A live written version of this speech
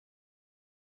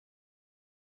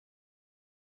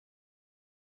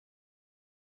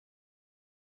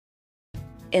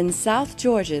In South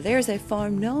Georgia, there's a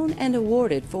farm known and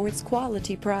awarded for its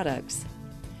quality products.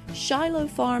 Shiloh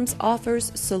Farms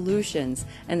offers solutions,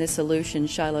 and the solution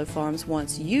Shiloh Farms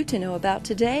wants you to know about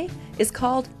today is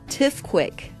called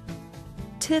Tif-Quick.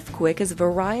 Tif-Quick is a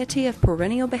variety of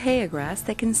perennial bahia grass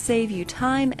that can save you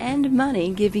time and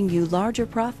money, giving you larger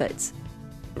profits.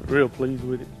 Real pleased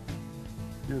with it.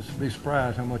 Just be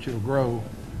surprised how much it'll grow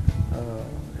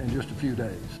in just a few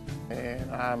days.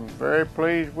 And I'm very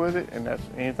pleased with it, and that's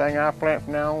anything I plant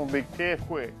from now on will be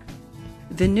Tif-Quick.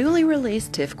 The newly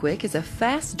released Tif-Quick is a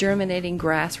fast germinating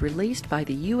grass released by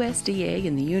the USDA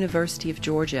and the University of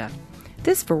Georgia.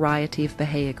 This variety of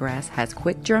bahia grass has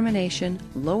quick germination,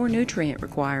 lower nutrient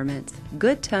requirements,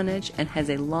 good tonnage, and has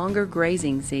a longer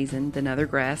grazing season than other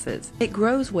grasses. It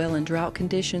grows well in drought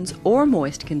conditions or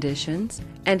moist conditions,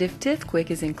 and if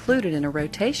Tif-Quick is included in a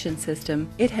rotation system,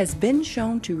 it has been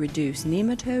shown to reduce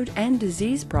nematode and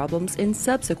disease problems in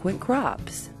subsequent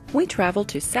crops. We traveled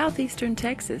to southeastern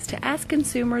Texas to ask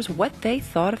consumers what they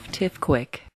thought of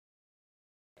Tif-Quick.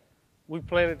 We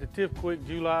planted the Tif-Quick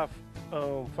July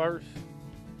 1st.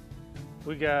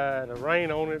 We got a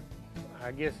rain on it,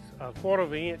 I guess a quarter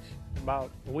of an inch, about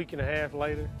a week and a half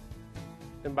later.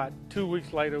 And about 2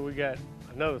 weeks later, we got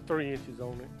another 3 inches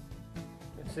on it.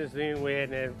 And since then, we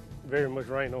hadn't had very much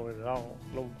rain on it at all,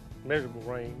 no measurable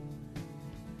rain.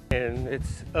 And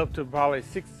it's up to probably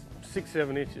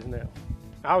 7 inches now.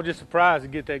 I was just surprised to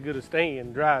get that good a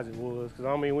stand, dry as it was, because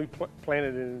I mean, we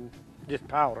planted in just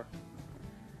powder.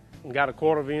 And got a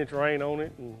quarter of an inch rain on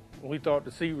it, and we thought the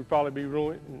seed would probably be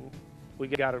ruined, and we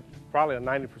got probably a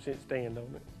 90% stand on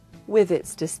it. With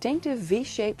its distinctive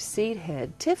V-shaped seed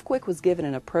head, Tif-Quick was given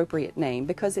an appropriate name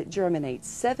because it germinates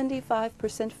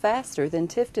 75% faster than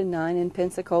Tifton 9 in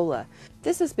Pensacola.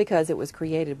 This is because it was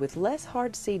created with less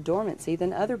hard seed dormancy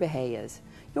than other bahias.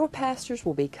 Your pastures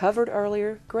will be covered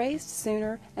earlier, grazed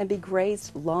sooner, and be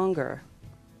grazed longer.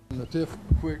 When the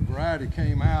Tif-Quick variety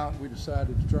came out, we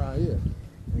decided to try it.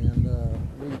 And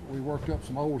we worked up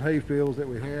some old hay fields that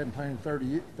we had and planted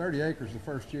 30 acres the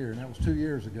first year, and that was 2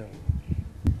 years ago.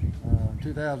 In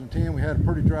 2010, we had a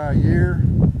pretty dry year.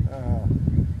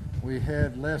 We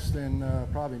had less than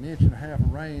probably 1.5 inches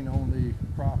of rain on the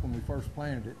crop when we first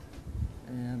planted it.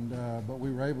 And, but we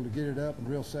were able to get it up and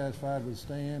real satisfied with the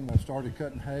stand. I started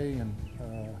cutting hay, and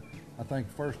I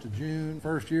think 1st of June.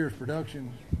 First year's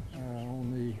production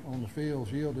on the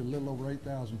fields yielded a little over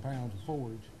 8,000 pounds of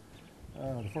forage.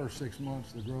 The first 6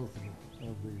 months of the growth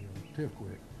of the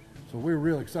Tif-Quick. So we were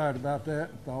real excited about that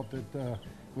and thought that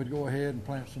we'd go ahead and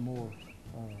plant some more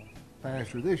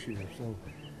pasture this year. So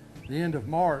the end of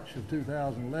March of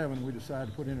 2011, we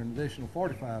decided to put in an additional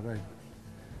 45 acres.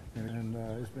 And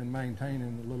it's been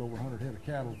maintaining a little over 100 head of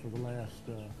cattle for the last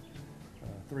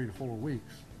 3 to 4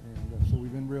 weeks. And so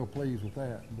we've been real pleased with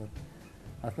that. But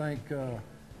I think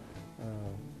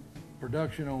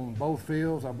production on both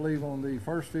fields. I believe on the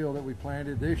first field that we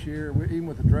planted this year, even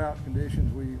with the drought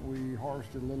conditions, we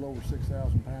harvested a little over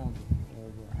 6,000 pounds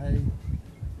of hay,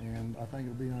 and I think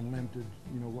it'll be unlimited,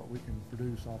 what we can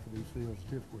produce off of these fields of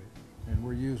Tif-Quick. And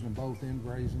we're using them both in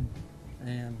grazing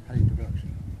and hay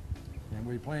production. And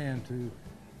we plan to,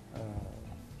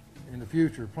 in the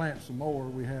future, plant some more.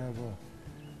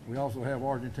 We also have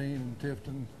Argentine and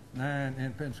Tifton 9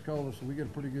 and Pensacola, so we get a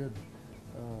pretty good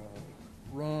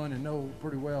run and know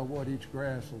pretty well what each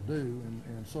grass will do,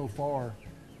 and so far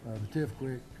the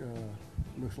Tif-Quick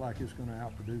looks like it's going to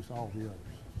outproduce all the others.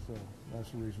 So that's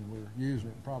the reason we're using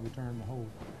it and probably turn the whole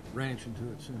ranch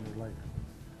into it sooner or later.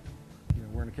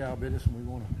 We're in the cow business and we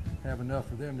want to have enough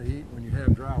for them to eat. When you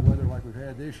have dry weather like we've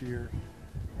had this year,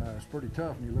 it's pretty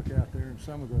tough when you look out there, and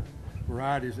some of the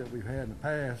varieties that we've had in the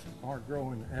past aren't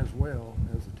growing as well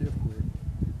as the Tif-Quick,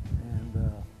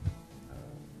 and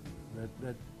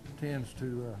that tends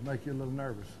to make you a little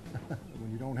nervous.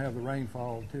 When you don't have the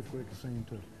rainfall, Tif-Quick seems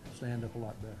to stand up a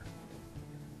lot better.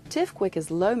 Tif-Quick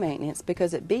is low maintenance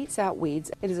because it beats out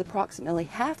weeds. It is approximately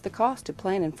half the cost to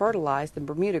plant and fertilize than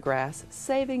Bermuda grass,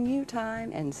 saving you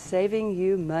time and saving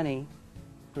you money.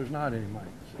 There's not any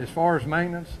maintenance. As far as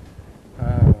maintenance,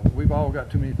 we've all got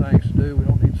too many things to do. We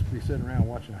don't need to be sitting around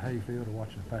watching a hay field or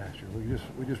watching a pasture.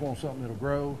 We just want something that'll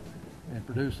grow and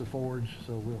produce the forage,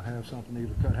 so we'll have something to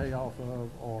either cut hay off of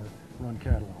or run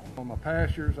cattle on. On my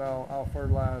pastures, I'll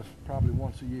fertilize probably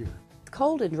once a year.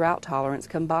 Cold and drought tolerance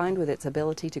combined with its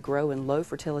ability to grow in low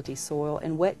fertility soil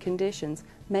and wet conditions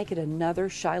make it another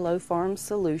Shiloh Farms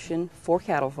solution for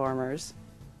cattle farmers.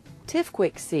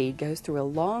 Tif-Quick seed goes through a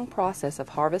long process of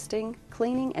harvesting,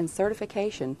 cleaning, and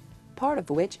certification, part of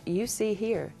which you see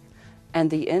here. And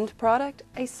the end product,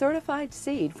 a certified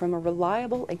seed from a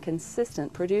reliable and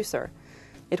consistent producer.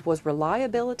 It was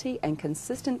reliability and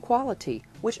consistent quality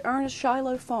which earned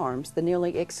Shiloh Farms the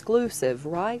nearly exclusive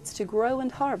rights to grow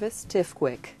and harvest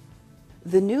Tifquik.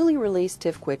 The newly released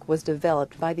Tifquik was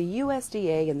developed by the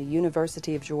USDA and the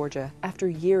University of Georgia after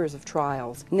years of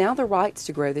trials. Now the rights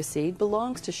to grow the seed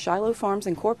belongs to Shiloh Farms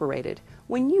Incorporated.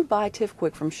 When you buy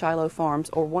Tifquik from Shiloh Farms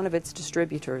or one of its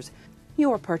distributors,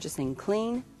 you are purchasing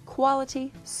clean,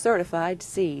 quality, certified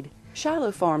seed.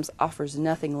 Shiloh Farms offers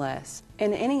nothing less.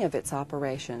 In any of its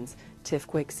operations,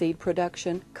 Tifquik seed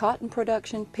production, cotton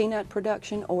production, peanut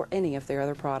production, or any of their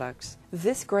other products.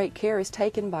 This great care is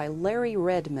taken by Larry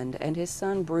Redmond and his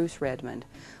son Bruce Redmond.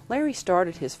 Larry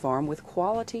started his farm with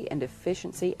quality and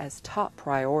efficiency as top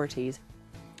priorities.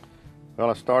 Well,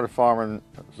 I started farming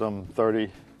some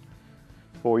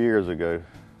 34 years ago,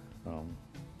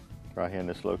 right here in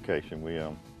this location. We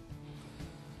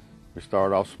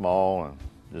started off small and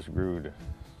just grew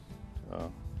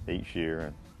each year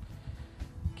and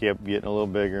kept getting a little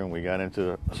bigger, and we got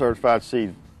into certified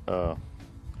seed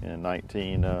in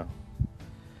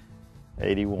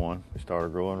 1981. We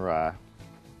started growing rye,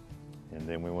 and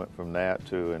then we went from that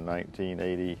to in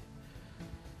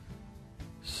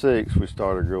 1986 we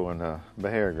started growing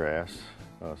bahia grass,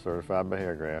 certified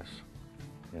bahia grass,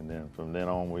 and then from then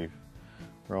on we've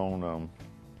grown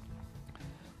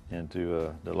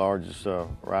into the largest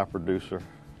rye producer,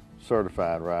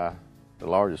 certified rye, the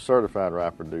largest certified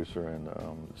rye producer in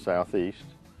the southeast,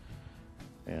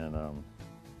 and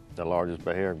the largest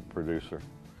bahia producer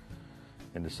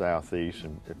in the southeast,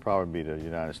 and it'd probably be the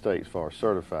United States as far as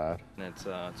certified. And it's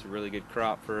a really good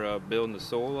crop for building the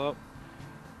soil up.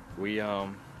 We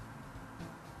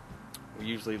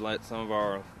usually let some of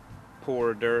our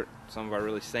poor dirt, some of our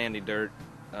really sandy dirt,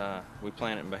 we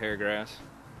plant it in bahia grass,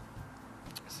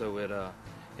 so it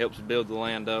helps build the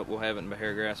land up. We'll have it in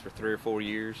bahia grass for 3 or 4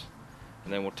 years,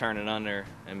 and then we'll turn it under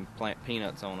and plant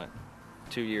peanuts on it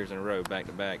 2 years in a row, back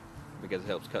to back, because it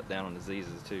helps cut down on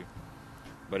diseases too.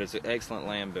 But it's an excellent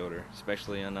land builder,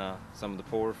 especially in some of the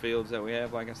poorer fields that we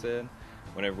have. Like I said,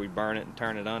 whenever we burn it and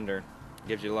turn it under, it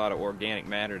gives you a lot of organic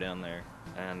matter down there,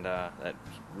 and that's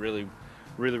really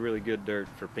good dirt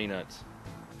for peanuts.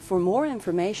 For more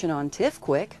information on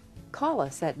Tifquik, call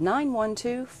us at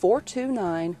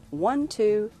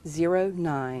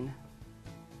 912-429-1209.